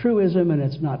a truism, and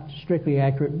it's not strictly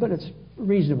accurate, but it's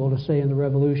reasonable to say in the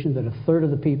Revolution that a third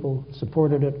of the people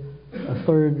supported it, a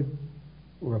third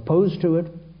were opposed to it,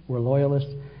 were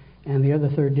loyalists, and the other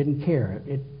third didn't care.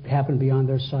 It happened beyond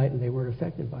their sight, and they weren't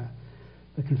affected by it.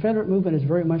 The Confederate movement is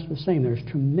very much the same. There's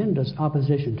tremendous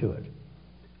opposition to it.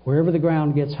 Wherever the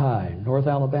ground gets high, North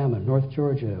Alabama, North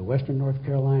Georgia, Western North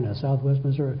Carolina, Southwest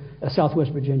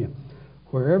Virginia,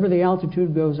 wherever the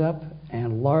altitude goes up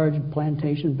and large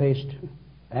plantation-based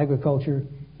agriculture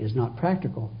is not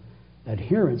practical,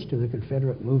 adherence to the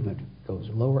Confederate movement goes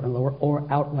lower and lower, or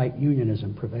outright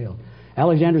unionism prevailed.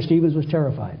 Alexander Stephens was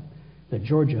terrified that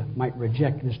Georgia might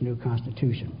reject this new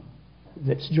Constitution,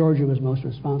 that Georgia was most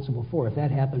responsible for. If that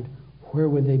happened, where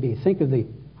would they be? Think of the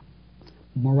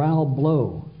morale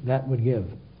blow that would give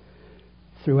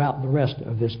throughout the rest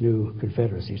of this new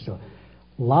Confederacy. So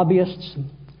lobbyists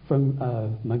from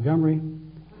Montgomery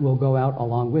will go out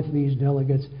along with these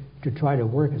delegates to try to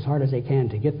work as hard as they can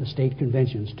to get the state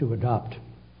conventions to adopt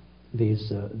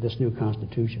this new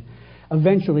Constitution.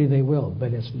 Eventually they will,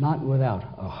 but it's not without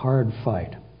a hard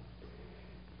fight.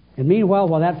 And meanwhile,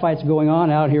 while that fight's going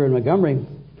on out here in Montgomery,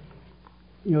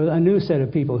 a new set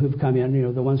of people who've come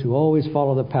in, the ones who always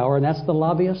follow the power, and that's the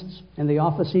lobbyists and the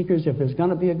office seekers. If there's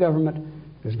going to be a government,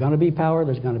 there's going to be power,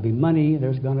 there's going to be money,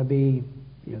 there's going to be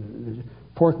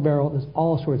pork barrel, there's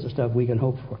all sorts of stuff we can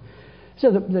hope for.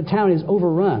 So the town is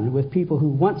overrun with people who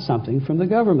want something from the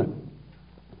government.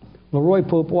 Leroy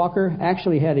Pope Walker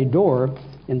actually had a door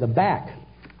in the back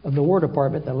of the War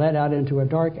Department that led out into a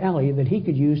dark alley that he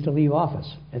could use to leave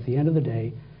office at the end of the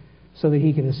day, so that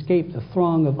he could escape the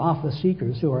throng of office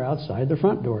seekers who are outside the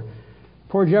front door.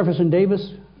 Poor Jefferson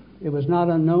Davis, it was not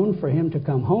unknown for him to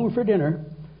come home for dinner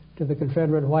to the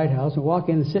Confederate White House and walk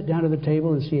in and sit down at the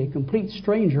table and see a complete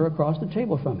stranger across the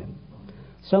table from him.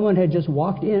 Someone had just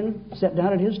walked in, sat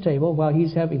down at his table while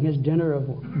he's having his dinner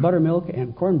of buttermilk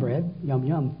and cornbread, yum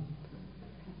yum,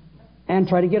 and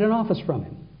try to get an office from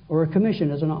him, or a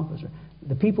commission as an officer.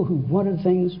 The people who wanted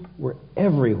things were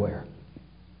everywhere.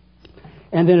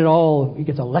 And then it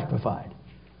gets electrified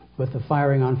with the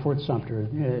firing on Fort Sumter.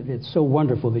 It's so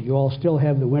wonderful that you all still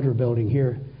have the Winter Building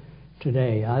here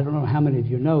today. I don't know how many of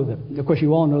you know that. Of course,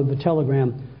 you all know the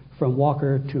telegram from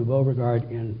Walker to Beauregard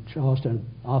in Charleston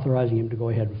authorizing him to go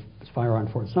ahead and fire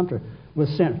on Fort Sumter was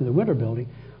sent from the Winter Building.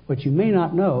 What you may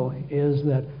not know is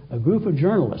that a group of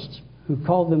journalists who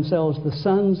called themselves the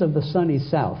Sons of the Sunny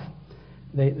South,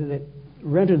 they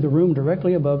rented the room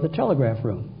directly above the telegraph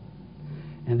room.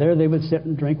 And there they would sit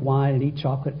and drink wine and eat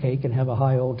chocolate cake and have a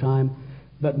high old time.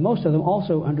 But most of them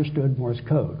also understood Morse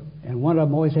code. And one of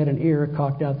them always had an ear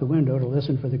cocked out the window to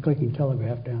listen for the clicking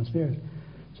telegraph downstairs.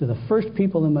 So the first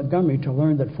people in Montgomery to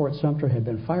learn that Fort Sumter had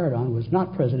been fired on was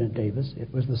not President Davis.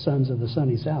 It was the Sons of the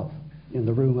Sunny South in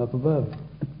the room up above.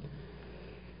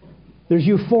 There's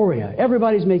euphoria.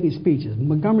 Everybody's making speeches.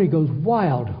 Montgomery goes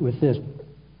wild with this.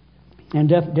 And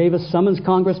Davis summons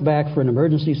Congress back for an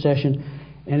emergency session.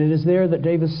 And it is there that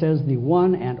Davis says the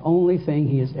one and only thing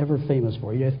he is ever famous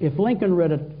for. If Lincoln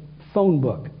read a phone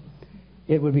book,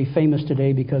 it would be famous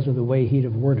today because of the way he'd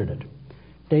have worded it.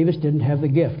 Davis didn't have the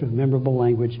gift of memorable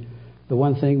language. The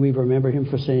one thing we remember him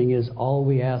for saying is, "All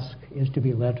we ask is to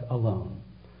be let alone,"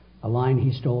 a line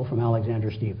he stole from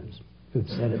Alexander Stephens, who'd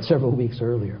said it several weeks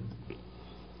earlier.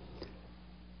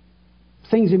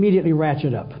 Things immediately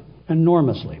ratchet up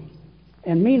enormously.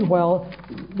 And meanwhile,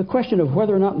 the question of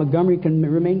whether or not Montgomery can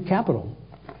remain capital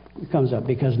comes up,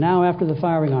 because now after the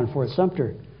firing on Fort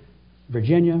Sumter,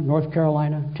 Virginia, North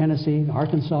Carolina, Tennessee,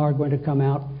 Arkansas are going to come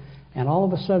out, and all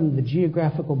of a sudden the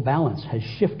geographical balance has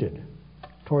shifted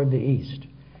toward the east.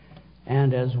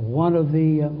 And as one of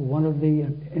the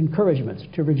encouragements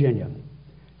to Virginia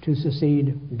to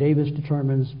secede, Davis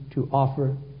determines to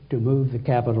offer to move the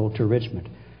capital to Richmond.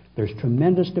 There's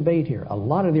tremendous debate here. A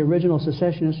lot of the original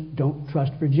secessionists don't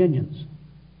trust Virginians.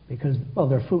 because, well,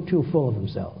 they're too full of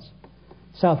themselves.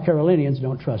 South Carolinians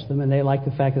don't trust them, and they like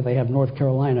the fact that they have North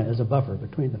Carolina as a buffer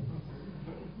between them.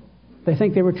 They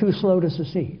think they were too slow to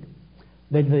secede.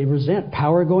 They resent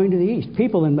power going to the east.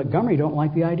 People in Montgomery don't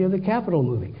like the idea of the capital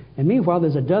moving. And meanwhile,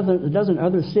 there's a dozen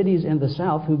other cities in the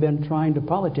South who've been trying to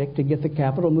politic to get the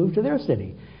capital moved to their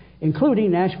city,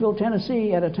 including Nashville,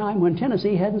 Tennessee, at a time when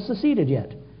Tennessee hadn't seceded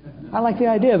yet. I like the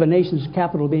idea of a nation's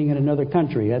capital being in another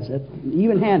country. That's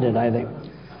even-handed, I think.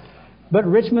 But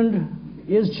Richmond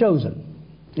is chosen.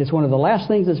 It's one of the last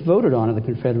things that's voted on in the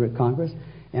Confederate Congress,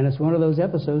 and it's one of those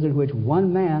episodes in which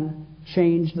one man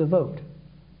changed the vote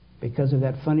because of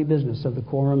that funny business of the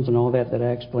quorums and all that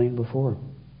I explained before.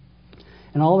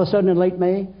 And all of a sudden in late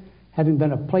May, having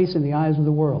been a place in the eyes of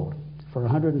the world for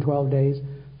 112 days,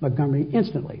 Montgomery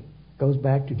instantly goes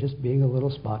back to just being a little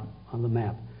spot on the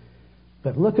map.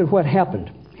 But look at what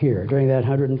happened here during that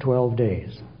 112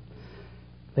 days.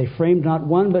 They framed not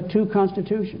one but two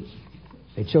constitutions.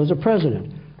 They chose a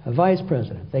president, a vice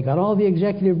president. They got all the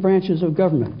executive branches of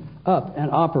government up and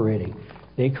operating.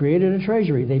 They created a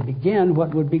treasury. They began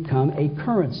what would become a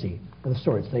currency of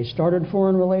sorts. They started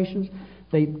foreign relations.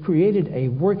 They created a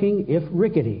working, if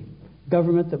rickety,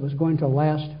 government that was going to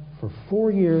last for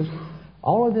 4 years.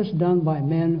 All of this done by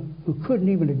men who couldn't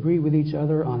even agree with each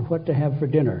other on what to have for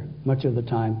dinner much of the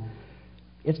time.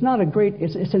 It's not a great,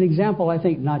 it's an example, I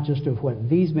think, not just of what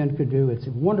these men could do. It's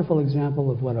a wonderful example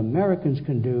of what Americans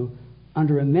can do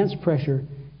under immense pressure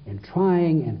in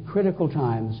trying and critical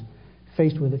times,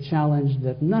 faced with a challenge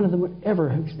that none of them would ever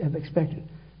have expected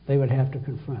they would have to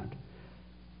confront.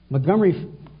 Montgomery,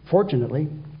 fortunately,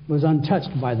 was untouched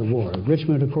by the war.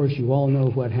 Richmond, of course, you all know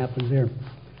what happened there.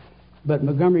 But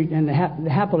Montgomery, and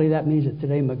happily that means that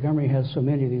today Montgomery has so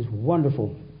many of these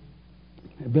wonderful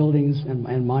buildings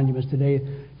and monuments today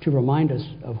to remind us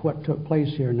of what took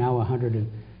place here now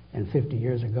 150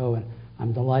 years ago. And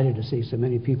I'm delighted to see so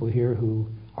many people here who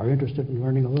are interested in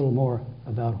learning a little more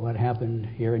about what happened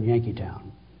here in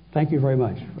Yankeetown. Thank you very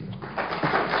much.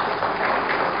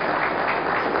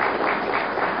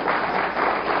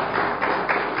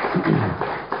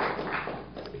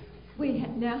 We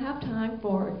now have time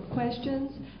for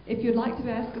questions. If you'd like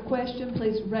to ask a question,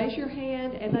 please raise your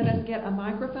hand and let us get a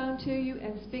microphone to you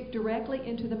and speak directly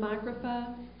into the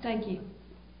microphone. Thank you.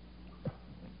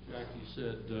 Jack, you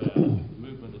said the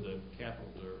movement of the capital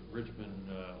to Richmond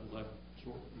left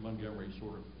Montgomery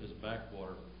sort of as a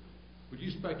backwater. Would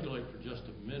you speculate for just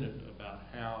a minute about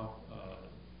how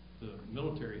the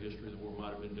military history of the war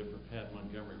might have been different had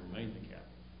Montgomery remained the capital?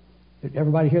 Did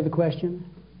everybody hear the question?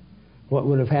 What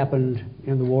would have happened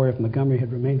in the war if Montgomery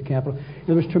had remained the capital?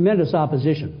 There was tremendous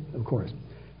opposition, of course,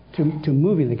 to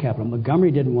moving the capital.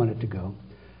 Montgomery didn't want it to go.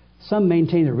 Some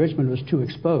maintained that Richmond was too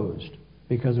exposed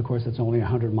because, of course, it's only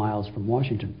 100 miles from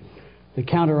Washington. The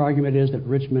counter-argument is that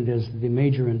Richmond is the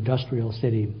major industrial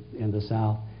city in the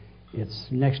South. It's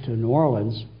next to New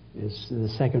Orleans. It's the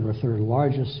second or third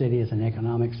largest city. It's an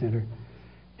economic center.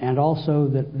 And also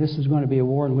that this is going to be a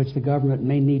war in which the government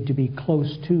may need to be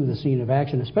close to the scene of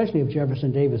action, especially if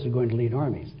Jefferson Davis is going to lead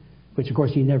armies, which, of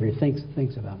course, he never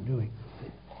thinks about doing.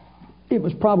 It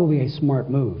was probably a smart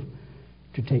move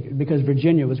to take it because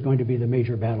Virginia was going to be the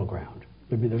major battleground.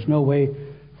 There's no way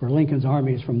for Lincoln's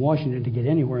armies from Washington to get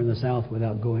anywhere in the South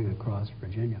without going across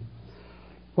Virginia.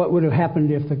 What would have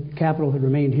happened if the capital had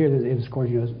remained here? It was, of course,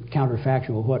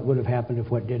 counterfactual. What would have happened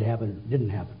if what did happen didn't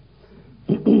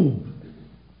happen?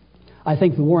 I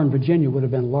think the war in Virginia would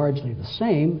have been largely the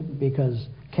same because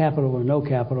capital or no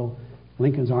capital,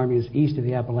 Lincoln's armies east of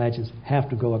the Appalachians have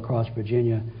to go across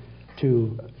Virginia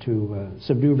to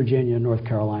subdue Virginia, North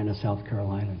Carolina, South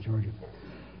Carolina, Georgia.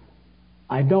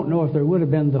 I don't know if there would have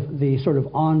been the sort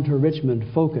of on to Richmond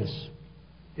focus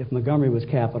if Montgomery was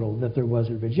capital that there was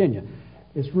in Virginia.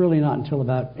 It's really not until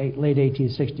about late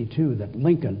 1862 that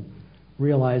Lincoln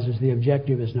realizes the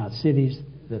objective is not cities,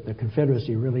 that the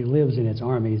Confederacy really lives in its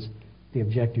armies. The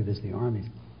objective is the armies.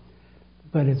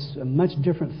 But it's a much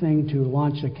different thing to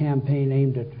launch a campaign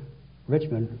aimed at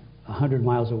Richmond 100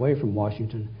 miles away from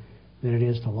Washington than it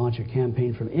is to launch a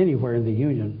campaign from anywhere in the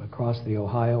Union across the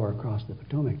Ohio or across the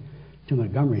Potomac to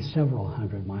Montgomery several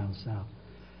hundred miles south.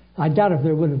 I doubt if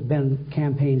there would have been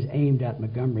campaigns aimed at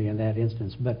Montgomery in that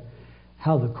instance, but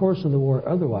how the course of the war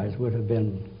otherwise would have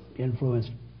been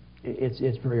influenced,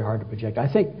 it's very hard to project. I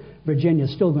think Virginia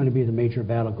is still going to be the major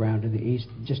battleground in the East.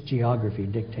 Just geography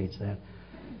dictates that.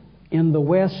 In the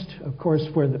West, of course,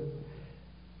 where the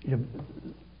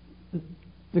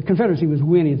Confederacy was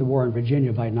winning the war in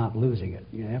Virginia by not losing it.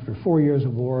 After 4 years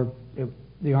of war,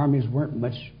 the armies weren't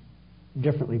much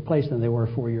differently placed than they were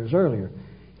 4 years earlier.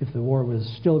 If the war was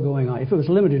still going on, if it was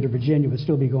limited to Virginia, it would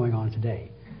still be going on today.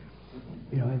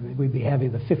 we'd be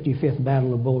having the 55th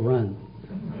Battle of Bull Run.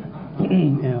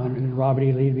 And Robert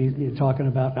E. Lee would be talking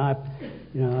about, I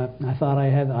thought I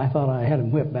had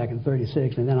him whipped back in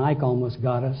 '36, and then Ike almost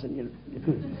got us.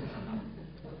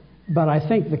 But I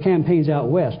think the campaigns out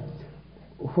west,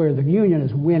 where the Union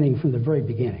is winning from the very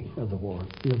beginning of the war.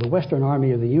 The Western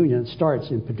Army of the Union starts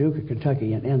in Paducah,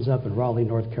 Kentucky, and ends up in Raleigh,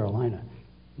 North Carolina.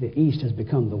 The East has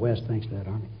become the West thanks to that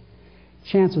army.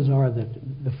 Chances are that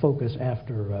the focus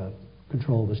after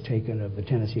control was taken of the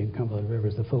Tennessee and Cumberland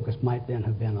rivers, the focus might then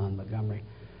have been on Montgomery.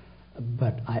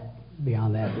 But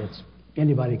beyond that, it's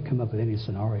anybody can come up with any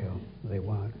scenario they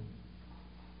want.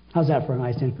 How's that for a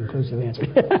nice, inconclusive answer?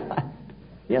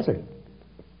 Yes, sir.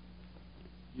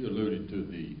 You alluded to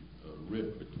the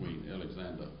rift between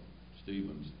Alexander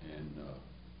Stephens and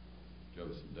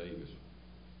Jefferson Davis.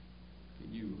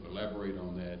 Can you elaborate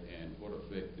on that, and what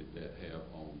effect did that have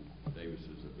on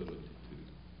Davis's ability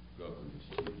to govern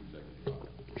as chief executive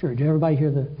officer? Sure. Did everybody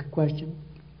hear the question?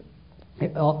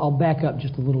 I'll back up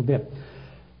just a little bit.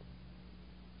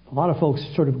 A lot of folks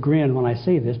sort of grin when I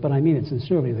say this, but I mean it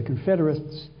sincerely. The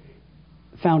Confederates,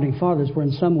 founding fathers, were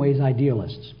in some ways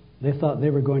idealists. They thought they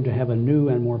were going to have a new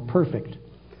and more perfect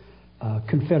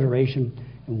Confederation.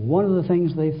 And one of the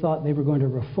things they thought they were going to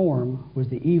reform was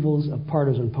the evils of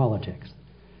partisan politics.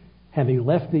 Having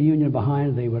left the Union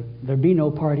behind, there'd be no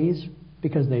parties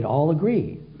because they'd all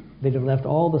agree. They'd have left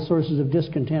all the sources of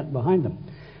discontent behind them.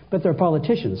 But they're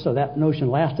politicians, so that notion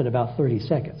lasted about 30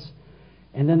 seconds.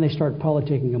 And then they start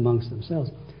politicking amongst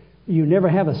themselves. You never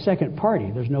have a second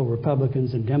party. There's no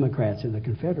Republicans and Democrats in the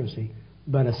Confederacy.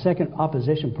 But a second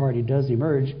opposition party does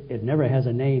emerge. It never has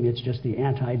a name. It's just the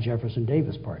anti-Jefferson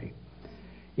Davis Party.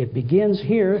 It begins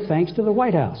here thanks to the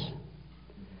White House.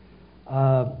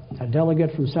 A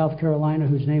delegate from South Carolina,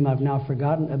 whose name I've now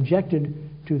forgotten, objected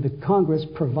to the Congress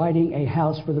providing a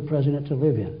house for the president to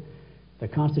live in. The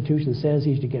Constitution says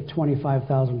he's to get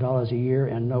 $25,000 a year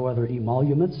and no other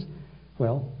emoluments.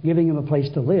 Well, giving him a place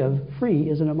to live free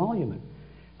is an emolument.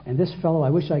 And this fellow, I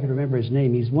wish I could remember his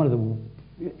name. He's one of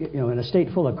the, in a state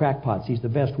full of crackpots, he's the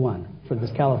best one for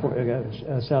this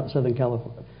Southern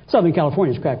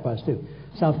California's crackpots too.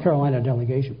 South Carolina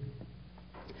delegation.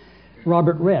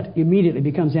 Robert Rhett immediately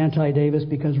becomes anti-Davis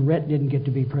because Rhett didn't get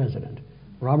to be president.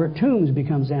 Robert Toombs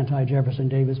becomes anti-Jefferson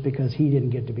Davis because he didn't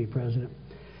get to be president.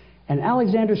 And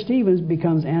Alexander Stephens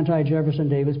becomes anti-Jefferson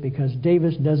Davis because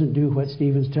Davis doesn't do what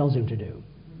Stephens tells him to do.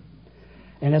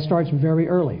 And that starts very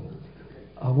early.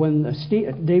 When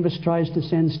Davis tries to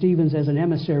send Stephens as an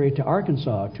emissary to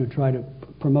Arkansas to try to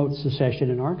promote secession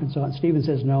in Arkansas, and Stephens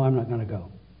says, no, I'm not going to go.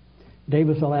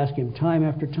 Davis will ask him time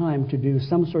after time to do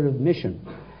some sort of mission,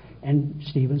 and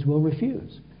Stephens will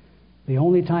refuse. The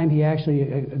only time he actually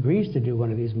agrees to do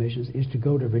one of these missions is to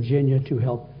go to Virginia to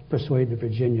help persuade the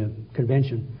Virginia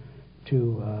Convention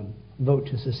to vote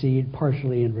to secede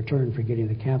partially in return for getting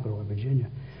the capital of Virginia.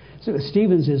 So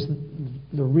Stephens is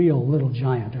the real little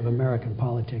giant of American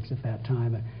politics at that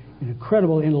time, an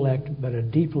incredible intellect, but a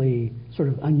deeply sort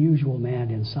of unusual man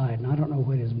inside. And I don't know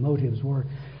what his motives were,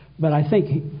 but I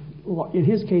think in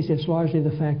his case it's largely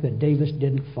the fact that Davis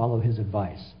didn't follow his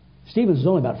advice. Stephens was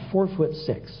only about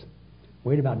 4'6",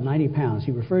 weighed about 90 pounds.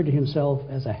 He referred to himself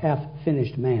as a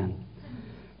half-finished man,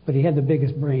 but he had the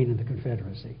biggest brain in the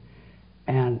Confederacy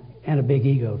and a big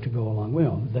ego to go along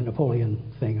with the Napoleon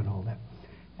thing and all that.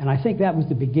 And I think that was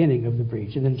the beginning of the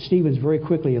breach. And then Stephens very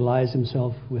quickly allies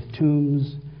himself with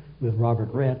Toombs, with Robert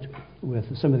Rhett, with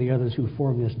some of the others who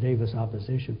formed this Davis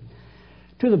opposition,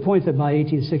 to the point that by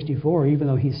 1864, even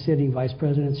though he's sitting vice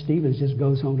president, Stephens just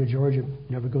goes home to Georgia,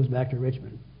 never goes back to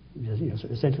Richmond. Just,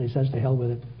 essentially says, to hell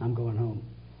with it, I'm going home.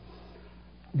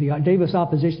 The Davis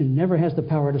opposition never has the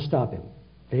power to stop him.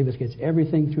 Davis gets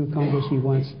everything through Congress he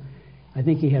wants. I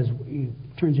think he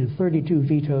turns in 32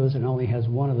 vetoes and only has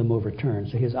one of them overturned.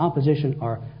 So his opposition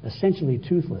are essentially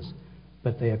toothless,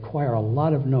 but they acquire a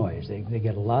lot of noise. They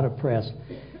get a lot of press,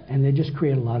 and they just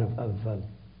create a lot of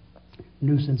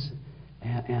nuisance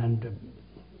and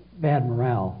bad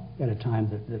morale at a time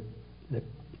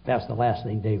that's the last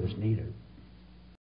thing Davis needed.